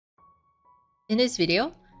In this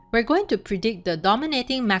video, we're going to predict the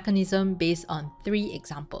dominating mechanism based on 3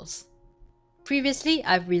 examples. Previously,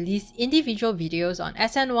 I've released individual videos on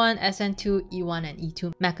SN1, SN2, E1 and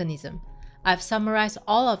E2 mechanism. I've summarized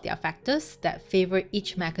all of their factors that favor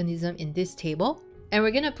each mechanism in this table, and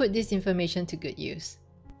we're going to put this information to good use.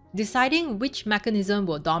 Deciding which mechanism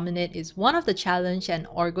will dominate is one of the challenges an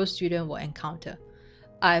orgo student will encounter.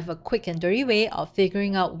 I have a quick and dirty way of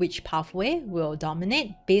figuring out which pathway will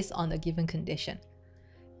dominate based on the given condition.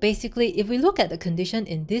 Basically, if we look at the condition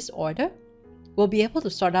in this order, we'll be able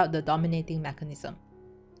to sort out the dominating mechanism.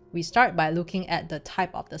 We start by looking at the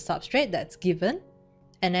type of the substrate that's given,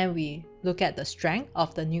 and then we look at the strength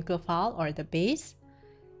of the nucleophile or the base,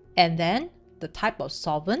 and then the type of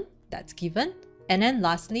solvent that's given, and then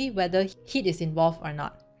lastly, whether heat is involved or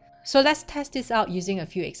not. So let's test this out using a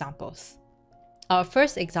few examples. Our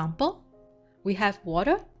first example, we have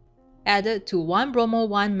water added to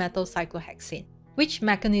 1-bromo-1-methylcyclohexane. Which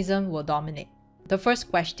mechanism will dominate? The first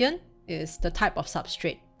question is the type of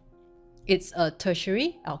substrate. It's a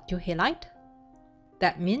tertiary alkyl halide.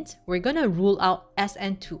 That means we're going to rule out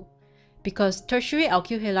SN2 because tertiary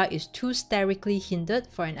alkyl halide is too sterically hindered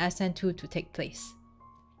for an SN2 to take place.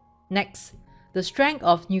 Next, the strength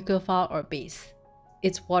of nucleophile or base.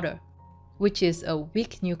 It's water, which is a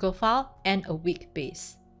weak nucleophile and a weak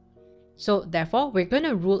base. So therefore, we're going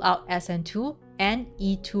to rule out SN2 and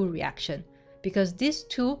E2 reaction because these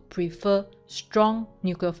two prefer strong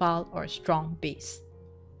nucleophile or strong base.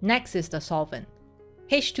 Next is the solvent.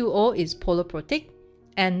 H2O is polar protic,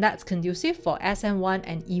 and that's conducive for SN1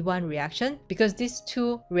 and E1 reaction because these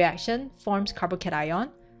two reaction forms carbocation.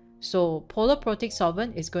 So polar protic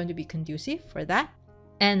solvent is going to be conducive for that.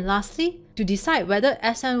 And lastly, to decide whether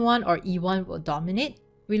SN1 or E1 will dominate,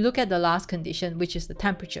 we look at the last condition, which is the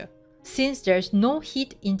temperature. Since there's no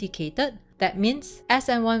heat indicated, that means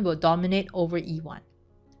SN1 will dominate over E1.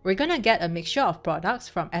 We're going to get a mixture of products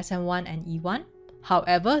from SN1 and E1.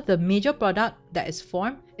 However, the major product that is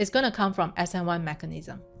formed is going to come from SN1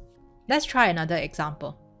 mechanism. Let's try another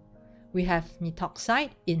example. We have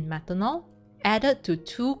methoxide in methanol added to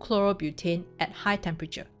 2-chlorobutane at high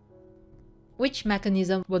temperature. Which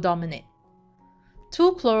mechanism will dominate?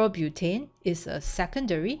 2-chlorobutane is a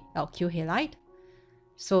secondary alkyl halide.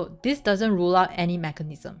 So this doesn't rule out any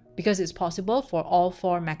mechanism because it's possible for all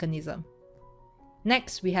 4 mechanisms.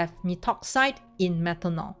 Next, we have methoxide in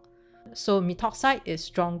methanol. So methoxide is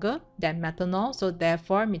stronger than methanol, so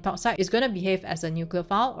therefore methoxide is going to behave as a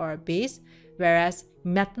nucleophile or a base, whereas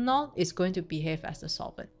methanol is going to behave as a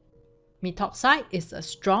solvent. Methoxide is a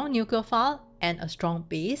strong nucleophile and a strong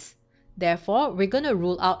base. Therefore, we're going to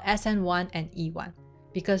rule out SN1 and E1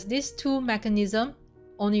 because these two mechanisms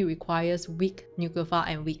only requires weak nucleophile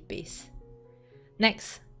and weak base.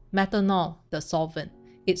 Next, methanol, the solvent.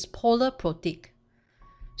 It's polar protic.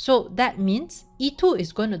 So that means E2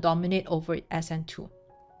 is going to dominate over SN2.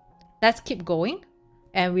 Let's keep going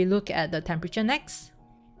and we look at the temperature next.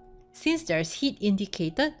 Since there's heat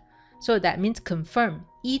indicated, so that means confirm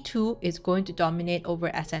E2 is going to dominate over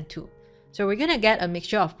SN2. So we're going to get a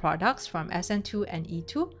mixture of products from SN2 and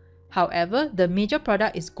E2. However, the major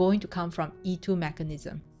product is going to come from E2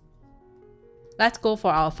 mechanism. Let's go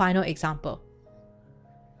for our final example.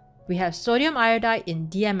 We have sodium iodide in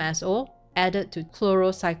DMSO added to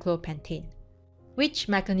chlorocyclopentane. Which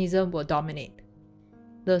mechanism will dominate?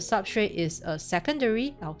 The substrate is a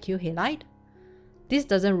secondary alkyl halide. This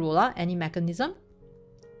doesn't rule out any mechanism.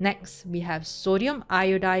 Next, we have sodium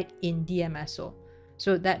iodide in DMSO.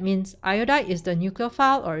 So that means iodide is the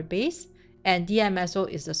nucleophile or base and DMSO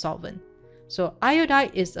is the solvent. So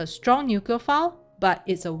iodide is a strong nucleophile, but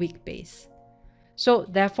it's a weak base. So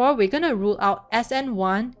therefore, we're going to rule out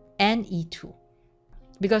SN1 and E2.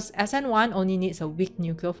 Because SN1 only needs a weak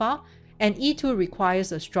nucleophile and E2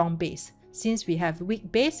 requires a strong base. Since we have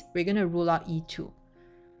weak base, we're going to rule out E2.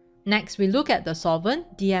 Next, we look at the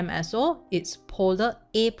solvent, DMSO, it's polar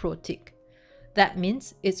aprotic. That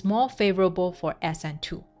means it's more favorable for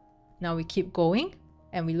SN2. Now we keep going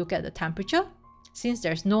and we look at the temperature. Since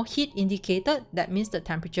there's no heat indicated, that means the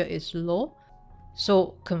temperature is low.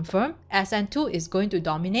 So confirm SN2 is going to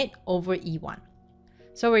dominate over E1.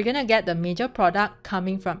 So we're going to get the major product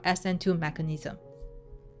coming from SN2 mechanism.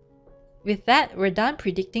 With that, we're done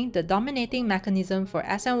predicting the dominating mechanism for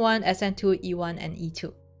SN1, SN2, E1, and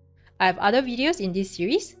E2. I have other videos in this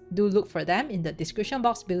series. Do look for them in the description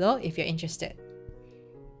box below if you're interested.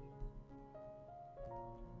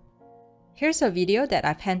 Here's a video that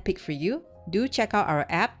I've handpicked for you. Do check out our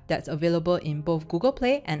app that's available in both Google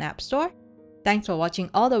Play and App Store. Thanks for watching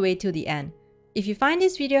all the way to the end. If you find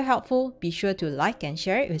this video helpful, be sure to like and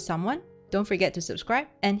share it with someone. don't forget to subscribe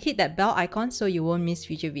and hit that bell icon so you won't miss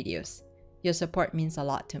future videos. Your support means a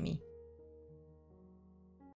lot to me.